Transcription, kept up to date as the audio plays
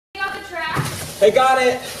I got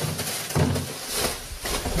it!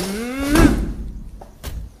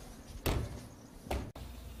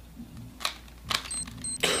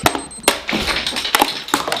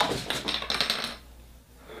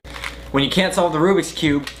 When you can't solve the Rubik's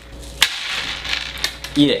Cube,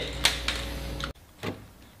 eat it.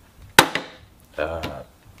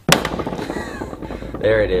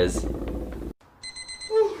 There it is.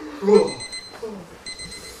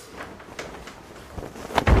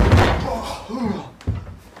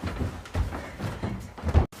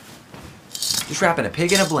 Just wrapping a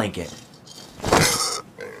pig in a blanket.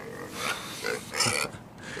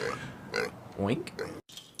 Oink.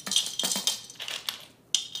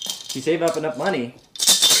 You save up enough money.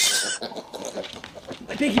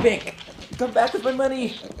 My piggy bank. Come back with my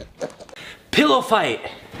money. Pillow fight.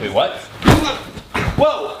 Wait, what?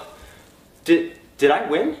 Whoa! Did I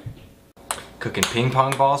win? Cooking ping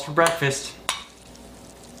pong balls for breakfast.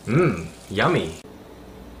 Mmm, yummy.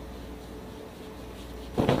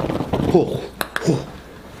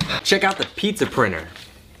 Check out the pizza printer.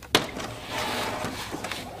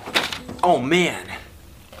 Oh man.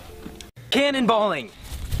 Cannonballing.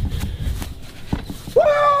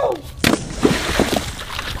 Woo!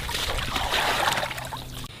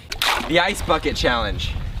 The ice bucket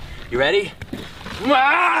challenge. You ready?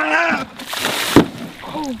 Oh.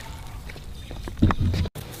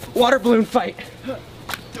 Water balloon fight.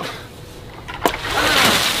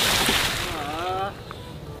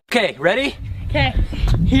 Okay, ready? Okay.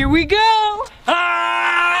 Here we go!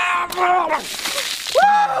 Woo!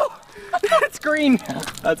 It's green.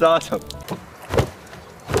 That's awesome.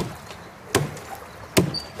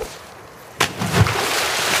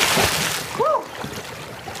 Woo!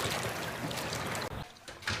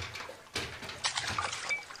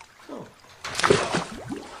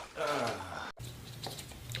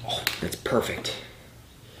 Oh, that's perfect.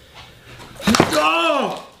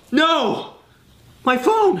 Oh! No! My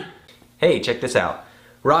phone! Hey, check this out.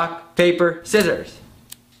 Rock, paper, scissors.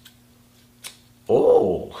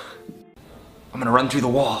 Oh! I'm gonna run through the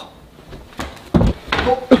wall.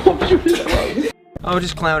 Oh,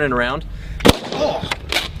 just clowning around. Oh!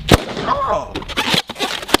 Oh!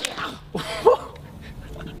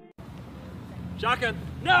 Shotgun!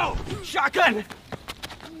 No! Shotgun!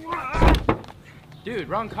 Dude,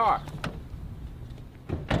 wrong car.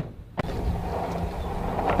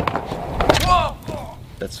 Whoa!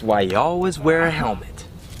 That's why you always wear a helmet.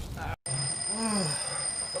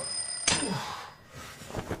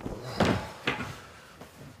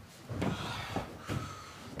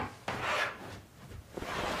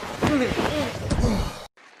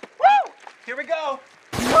 Woo! Here we go!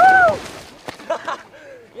 Woo!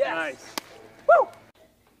 Yes! Nice. Woo!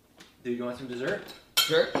 Dude, you want some dessert?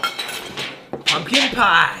 Sure. Pumpkin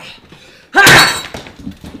pie! Ha!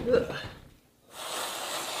 Ugh.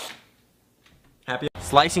 Happy?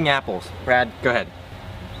 Slicing apples. Brad, go ahead.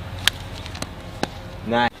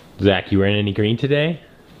 Nice. Zach, you wearing any green today?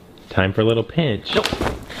 Time for a little pinch. Nope.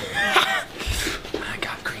 I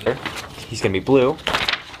got green. He's gonna be blue.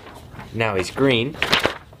 Now he's green.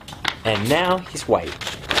 And now he's white.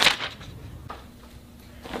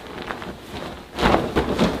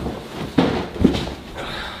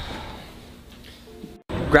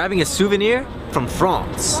 Grabbing a souvenir from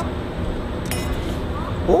France.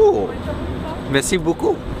 Oh, merci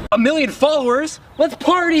beaucoup. 1 million followers? Let's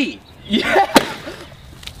party! Yeah!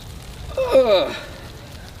 Ugh.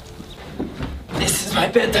 This is my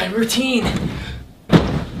bedtime routine.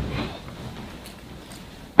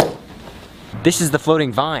 This is the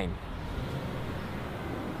floating vine.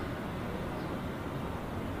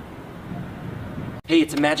 Hey,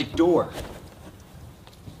 it's a magic door.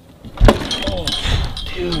 Oh,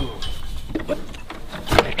 dude. What?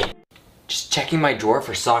 Just checking my drawer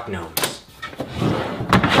for sock gnomes.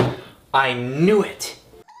 I knew it.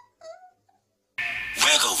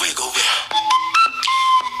 Wiggle, wiggle, wiggle.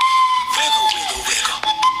 Wiggle, wiggle, wiggle.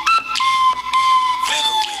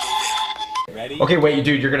 Wiggle, wiggle, wiggle. Ready? Okay, wait,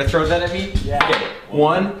 dude, you're gonna throw that at me? Yeah. Okay,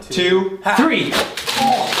 1, 2, 3.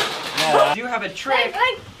 Yeah. Do you have a trick?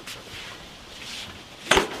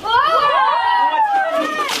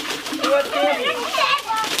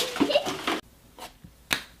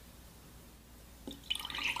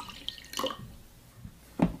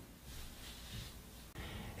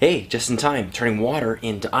 Hey, just in time, turning water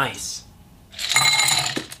into ice.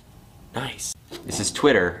 Nice. This is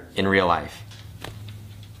Twitter in real life.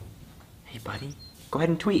 Hey buddy, go ahead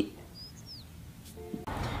and tweet.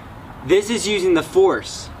 This is using the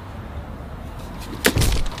force.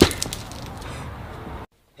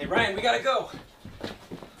 Hey Ryan, we gotta go.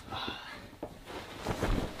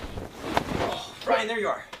 Oh, Ryan, there you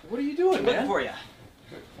are. What are you doing, man? For you.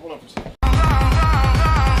 Hold on for a second.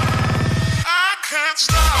 I can't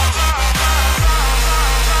stop.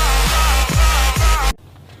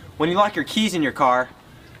 When you lock your keys in your car,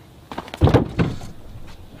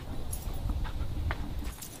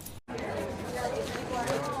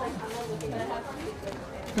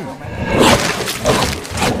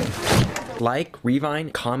 like, Revine,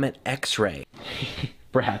 comment, X-ray.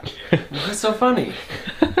 Brad. What's so funny?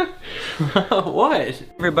 What?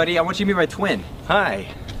 Everybody, I want you to meet my twin.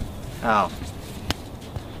 Hi. Oh.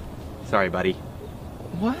 Sorry, buddy.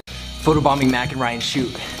 What? Photobombing Mac and Ryan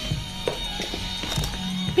shoot.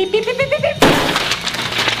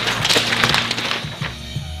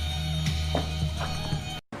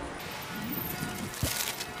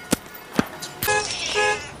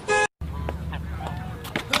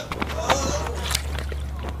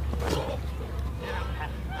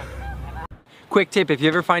 Quick tip, if you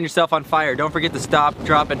ever find yourself on fire, don't forget to stop,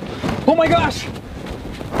 drop, and oh my gosh!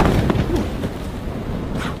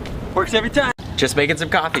 Works every time. Just making some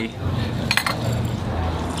coffee.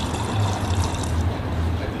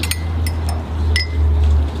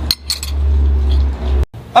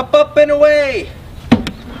 Up, up, and away!